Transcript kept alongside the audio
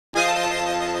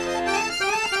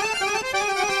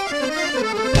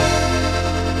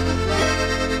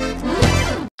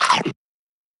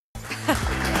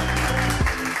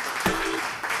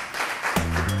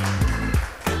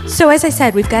So as I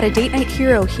said, we've got a date night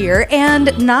hero here,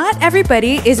 and not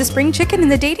everybody is a spring chicken in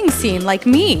the dating scene like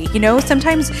me. You know,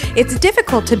 sometimes it's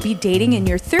difficult to be dating in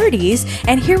your 30s,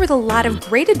 and here with a lot of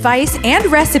great advice and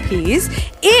recipes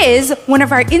is one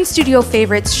of our in-studio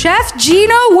favorites, Chef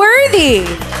Gina Worthy. Who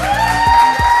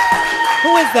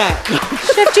is that?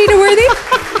 Chef Gina Worthy?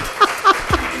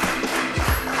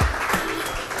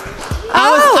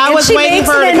 I was waiting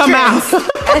for her to come out.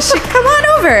 Come on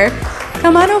over.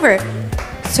 Come on over.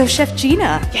 So, Chef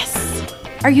Gina. Yes.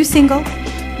 Are you single?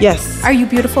 Yes. Are you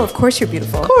beautiful? Of course you're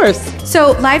beautiful. Of course.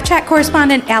 So, live chat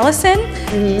correspondent Allison.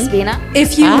 Sabina.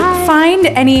 If you find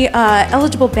any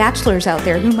eligible bachelors out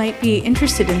there who might be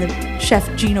interested in the Chef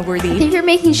Gina I Worthy, think you're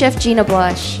making Chef Gina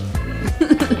blush.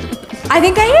 I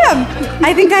think I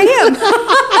am.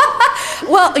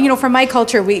 Well, you know, from my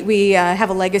culture, we have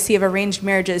a legacy of arranged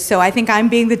marriages, so I think I'm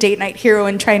being the date night hero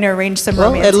and trying to arrange some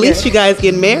romance. At least here. you guys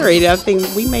get married. I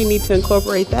think we may need to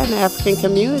incorporate that in the African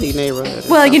community neighborhood.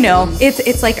 Well, you know,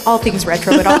 it's like all things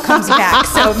retro. It all comes back,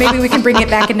 so maybe we can bring it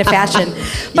back into fashion.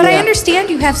 But I understand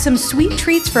you have some sweet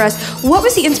treats for us. What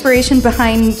was the inspiration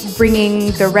behind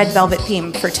bringing the red velvet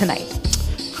theme for tonight?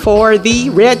 For the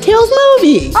Red Tails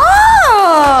movie.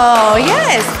 Oh,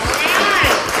 yes.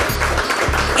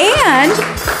 And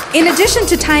in addition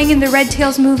to tying in the Red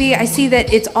Tails movie, I see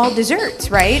that it's all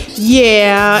desserts, right?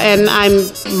 Yeah, and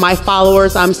my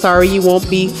followers, I'm sorry you won't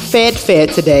be fed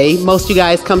today. Most of you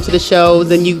guys come to the shows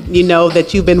and you know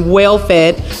that you've been well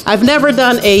fed. I've never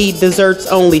done a desserts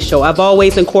only show. I've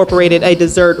always incorporated a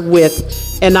dessert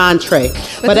with an entree.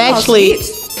 But actually,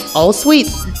 all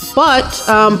sweets. But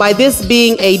by this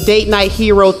being a date night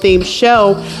hero themed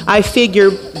show, I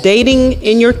figure dating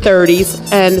in your 30s,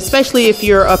 and especially if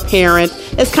you're a parent,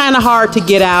 it's kind of hard to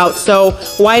get out. So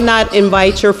why not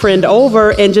invite your friend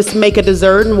over and just make a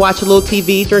dessert and watch a little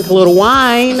TV, drink a little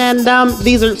wine. And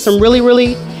these are some really,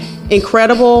 really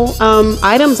incredible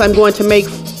items I'm going to make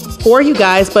for you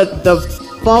guys. But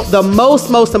the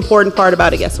most important part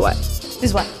about it, guess what?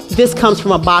 Is what? This comes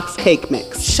from a box cake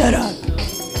mix. Shut up.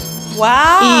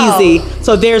 Wow. Easy.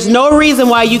 So there's no reason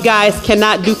why you guys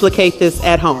cannot duplicate this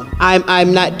at home.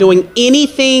 I'm not doing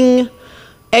anything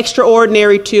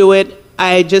extraordinary to it.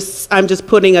 I'm just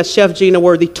putting a Chef Gina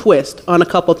Worthy twist on a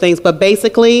couple things. But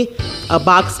basically, a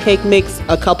box cake mix,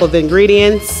 a couple of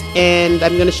ingredients, and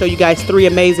I'm going to show you guys 3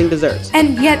 amazing desserts.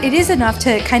 And yet it is enough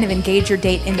to kind of engage your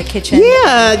date in the kitchen.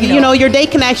 Yeah, you know your date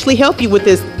can actually help you with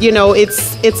this. You know,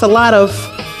 it's a lot of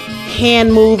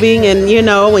hand moving, and you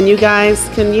know, and you guys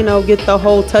can, you know, get the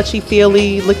whole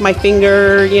touchy-feely, lick my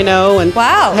finger, you know, and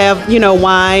have, you know,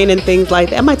 wine and things like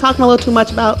that. Am I talking a little too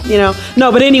much about, you know?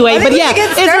 No, but anyway, but yeah,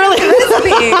 it's really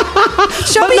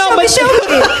show me.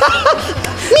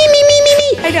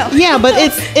 Me. I know. Yeah, but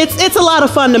it's a lot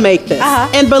of fun to make this.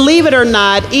 And believe it or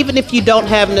not, even if you don't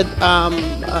have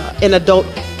an adult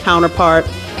counterpart,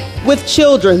 with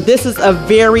children, this is a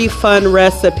very fun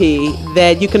recipe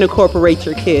that you can incorporate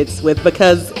your kids with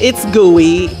because it's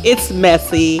gooey, it's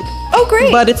messy. Oh,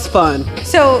 great. But it's fun.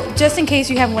 So just in case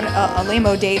you have a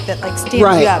lame-o date that like stands you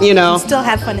up, you know, can still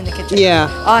have fun in the kitchen. Yeah.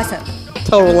 Awesome.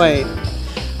 Total lame.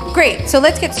 Great. So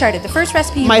let's get started. The first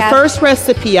recipe first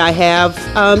recipe I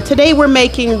have, today we're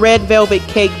making red velvet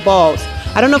cake balls.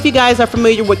 I don't know if you guys are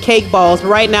familiar with cake balls, but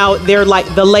right now they're like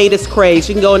the latest craze.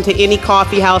 You can go into any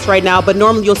coffee house right now, but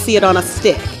normally you'll see it on a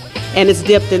stick and it's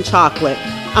dipped in chocolate.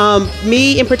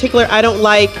 Me in particular, I don't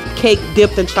like cake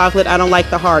dipped in chocolate. I don't like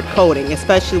the hard coating,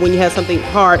 especially when you have something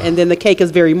hard and then the cake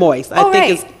is very moist. I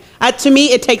think to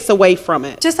me, it takes away from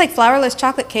it. Just like flourless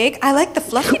chocolate cake, I like the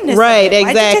fluffiness. Right, of it.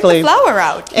 exactly. Why'd you take the flour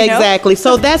out? Exactly.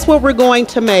 So that's what we're going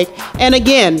to make. And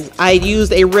again, I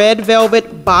used a red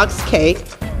velvet box cake.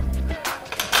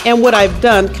 And what I've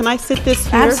done, can I sit this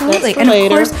here? Absolutely. And of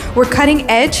course, we're cutting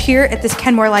edge here at this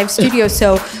Kenmore Live studio.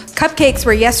 So cupcakes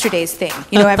were yesterday's thing.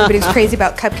 You know, everybody's crazy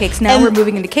about cupcakes. Now we're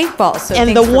moving into cake balls. So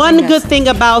and the one good thing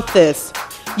about this,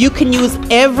 you can use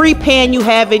every pan you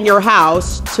have in your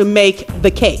house to make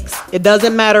the cakes. It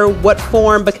doesn't matter what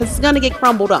form because it's going to get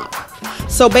crumbled up.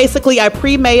 So basically, I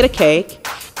pre-made a cake.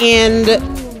 And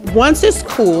once it's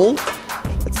cool,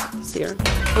 let's see here.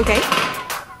 Okay.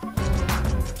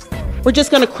 We're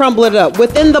just going to crumble it up.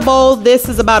 Within the bowl, this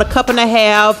is about 1.5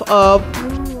 cups of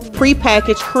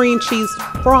prepackaged cream cheese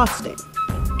frosting.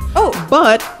 Oh.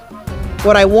 But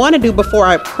what I want to do before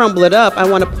I crumble it up, I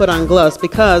want to put on gloves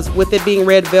because with it being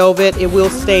red velvet, it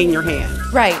will stain your hand.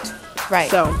 Right.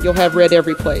 So you'll have red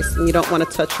every place, and you don't want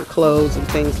to touch your clothes and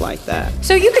things like that.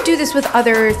 So you could do this with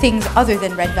other things other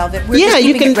than red velvet.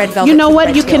 You can. Red velvet, you know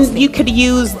what? You could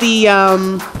use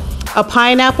the a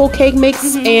pineapple cake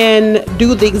mix and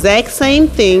do the exact same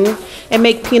thing. and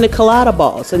make pina colada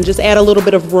balls and just add a little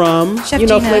bit of rum, Chef you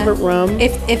know, Gina, flavored rum.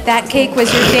 If that cake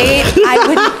was your date, I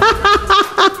would.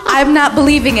 I'm not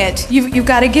believing it. You've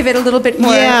got to give it a little bit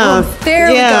more. Yeah. Oh, there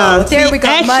we go. There See, we go.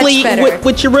 Actually, Much better.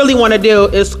 what you really want to do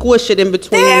is squish it in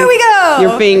between There we go.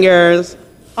 your fingers.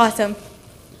 Awesome.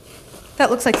 That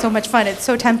looks like so much fun. It's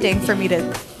so tempting for me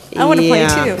to. I want to play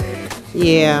too.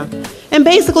 Yeah. And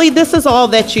basically, this is all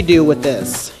that you do with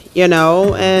this, you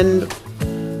know, and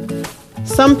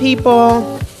some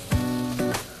people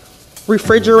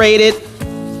refrigerate it.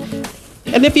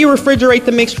 And if you refrigerate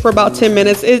the mixture for about 10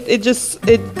 minutes, it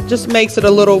just makes it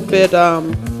a little bit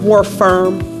more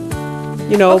firm.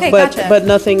 You know, Okay, but gotcha. but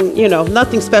nothing, you know,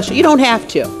 nothing special. You don't have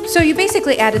to. So you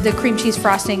basically added the cream cheese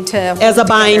frosting to hold As it a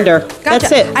binder. together. That's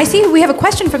Gotcha. it. I see we have a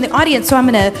question from the audience, so I'm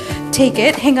going to take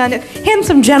it. Hang on.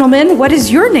 Handsome gentleman, what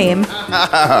is your name?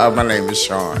 My name is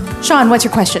Sean. Sean, what's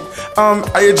your question?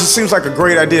 It just seems like a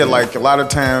great idea. Like a lot of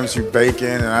times you're baking,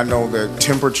 and I know that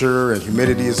temperature and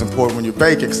humidity is important when you're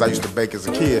baking, because I used to bake as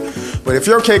a kid. But if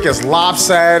your cake is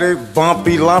lopsided,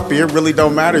 bumpy, lumpy, it really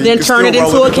don't matter. Then can turn still it roll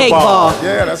into a with the cake ball.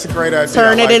 Yeah, that's a great idea.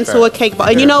 Turn I it like into that. a cake ball.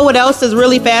 And you know what else is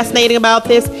really fascinating about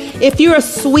this? If you're a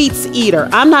sweets eater,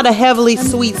 I'm not a heavily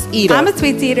sweets eater. I'm a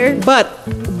sweets eater. But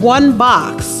one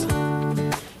box,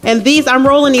 and these, I'm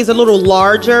rolling these a little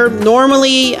larger.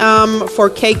 Normally, for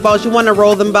cake balls, you want to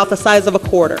roll them about the size of a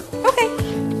quarter. Okay.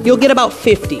 You'll get about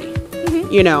 50,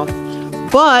 you know.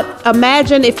 But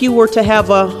imagine if you were to have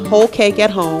a whole cake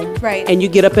at home, Right. and you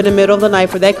get up in the middle of the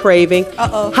night for that craving.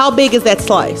 Uh-oh. How big is that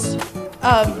slice?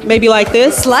 Maybe like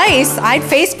this? Slice, I'd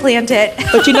face plant it.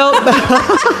 But you know,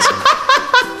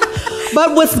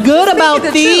 but what's good about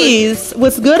the these,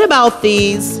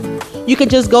 you can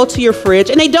just go to your fridge,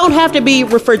 and they don't have to be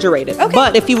refrigerated. Okay.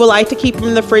 But if you would like to keep them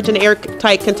in the fridge in an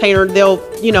airtight container,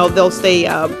 they'll stay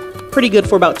pretty good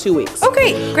for about 2 weeks.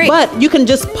 Okay, great. But you can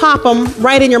just pop them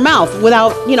right in your mouth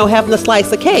without, having to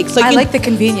slice a cake. So you I can- like the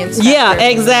convenience Yeah, factor.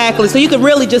 exactly. So you could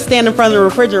really just stand in front of the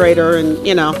refrigerator and,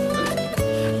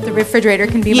 The refrigerator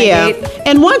can be my yeah. date.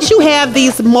 And once you have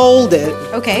these molded,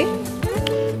 Okay.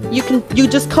 you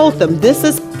just coat them. This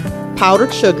is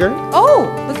powdered sugar. Oh,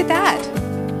 look at that.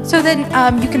 So then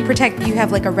you can protect, you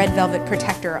have like a red velvet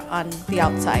protector on the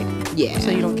outside. Yeah.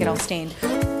 So you don't get all stained.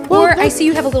 Well, Or I that's- see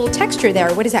you have a little texture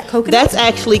there. What is that, coconut? That's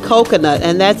actually coconut,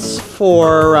 and that's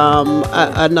for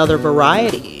another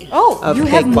variety. Oh, of you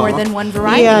have cake more ball. than one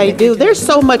variety Yeah, I that you do. There's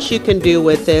so much you can do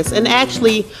with this, and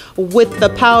actually, with the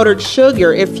powdered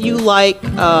sugar, if you like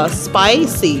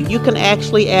spicy, you can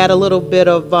actually add a little bit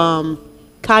of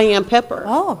cayenne pepper.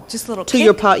 Oh, just a little To kick.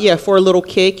 your pot, yeah, for a little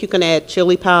kick, you can add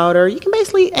chili powder. You can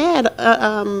basically add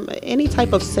any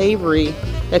type of savory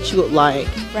that you would like.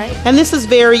 Right. And this is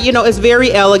very, it's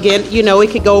very elegant.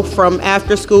 It could go from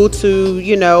after school to,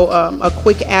 a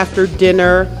quick after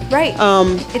dinner. Right.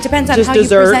 It depends on Just how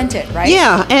dessert. you present it, right?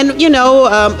 Yeah, and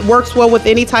works well with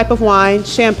any type of wine,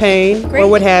 champagne, Great. or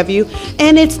what have you.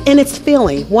 And it's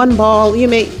filling. One ball, you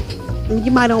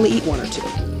might only eat one or two.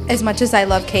 As much as I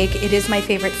love cake, it is my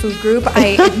favorite food group. I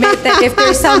admit that if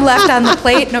there's some left on the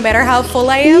plate, no matter how full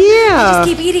I am, I Yeah. just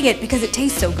keep eating it because it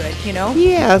tastes so good,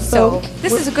 Yeah, So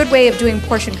this is a good way of doing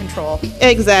portion control so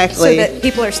exactly. that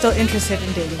people are still interested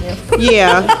in dating you.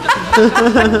 Yeah.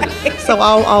 So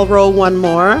I'll roll one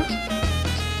more.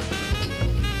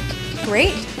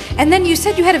 Great. And then you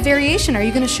said you had a variation. Are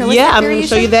you going to show us Yeah, that I'm going variation?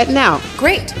 to show you that now.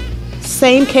 Great.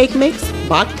 Same cake mix,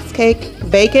 box cake,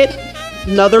 bake it,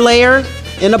 another layer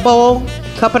in a bowl,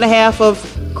 cup and a half of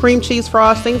cream cheese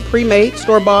frosting, pre-made,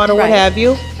 store-bought, or what Right. have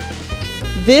you.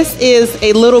 This is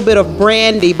a little bit of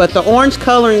brandy, but the orange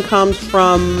coloring comes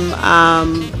from,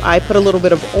 I put a little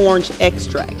bit of orange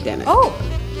extract in it. Oh,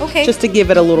 okay. Just to give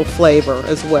it a little flavor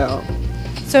as well.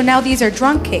 So now these are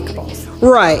drunk cake balls.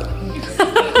 Right.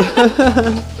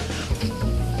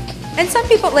 And some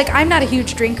people, like, I'm not a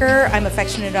huge drinker. I'm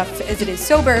affectionate enough as it is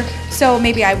sober, so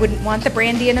maybe I wouldn't want the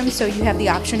brandy in them. So you have the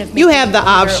option of You making have the either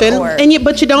option, or.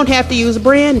 but you don't have to use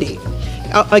brandy.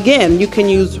 Again, you can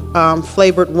use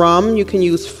flavored rum. You can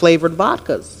use flavored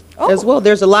vodkas as Oh. well.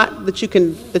 There's a lot that you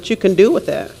can do with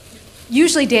that.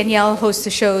 Usually Danielle hosts the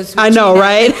shows. with I know, Gina.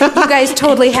 right? You guys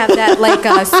totally have that like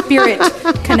spirit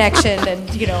connection, and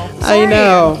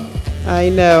I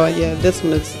know. Yeah, this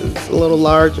one is a little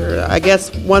larger. I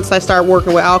guess once I start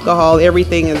working with alcohol,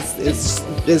 everything is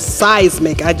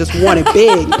seismic. I just want it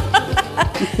big.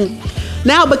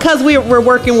 Now, because we're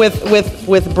working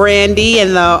with brandy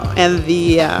and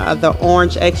the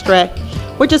orange extract,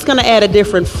 we're just going to add a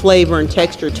different flavor and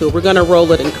texture to it. We're going to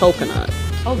roll it in coconut.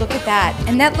 Oh, look at that,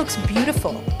 and that looks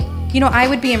beautiful. I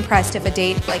would be impressed if a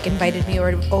date like invited me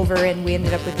over and we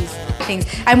ended up with these things.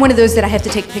 I'm one of those that I have to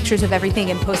take pictures of everything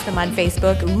and post them on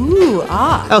Facebook. Ooh,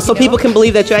 ah. Oh, so people can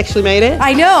believe that you actually made it?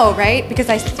 I know, right? Because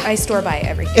I store by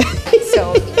everything.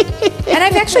 So, and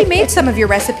I've actually made some of your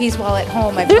recipes while at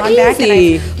home. I've gone back and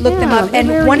I've looked them up.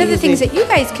 And one of the things that you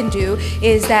guys can do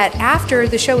is that after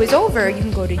the show is over, you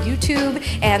can go to YouTube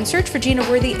and search for Gina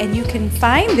Worthy, and you can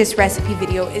find this recipe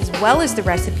video as well as the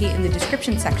recipe in the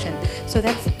description section. So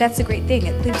that's a great thing.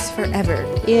 It lives forever.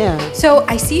 Yeah. So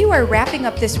I see you are wrapping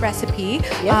up this recipe,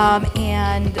 Yep.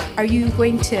 and are you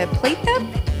going to plate them?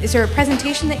 Is there a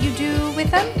presentation that you do with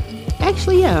them?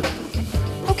 Actually, yeah.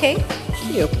 Okay.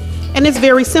 Thank you. And it's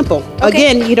very simple. Okay.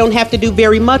 Again, you don't have to do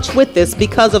very much with this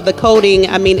because of the coating.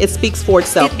 I mean, it speaks for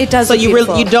itself. It does So look you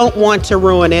beautiful. you don't want to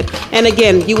ruin it. And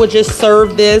again, you would just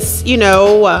serve this,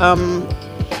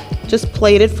 just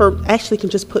plate it for. Actually, you can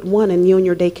just put one, and you and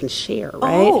your date can share,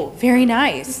 right? Oh, very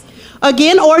nice.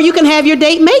 Again, or you can have your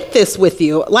date make this with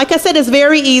you. Like I said, it's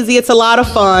very easy. It's a lot of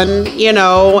fun, and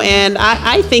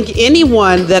I think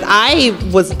anyone that I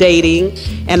was dating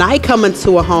and I come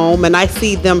into a home and I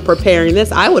see them preparing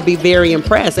this, I would be very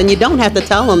impressed. And you don't have to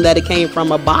tell them that it came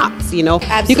from a box, You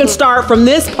Absolutely. can start from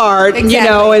this part,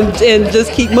 Exactly. and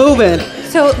just keep moving.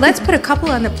 So let's put a couple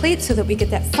on the plate so that we get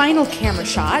that final camera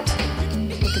shot.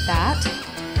 Look at that.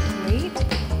 Great.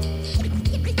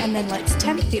 And then let's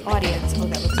tempt the audience. Oh,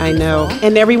 that looks I know. beautiful.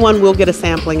 And everyone will get a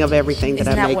sampling of everything that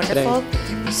Isn't I that make wonderful?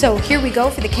 today. So here we go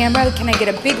for the camera. Can I get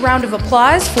a big round of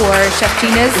applause for Chef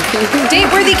Gina's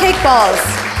date-worthy cake balls?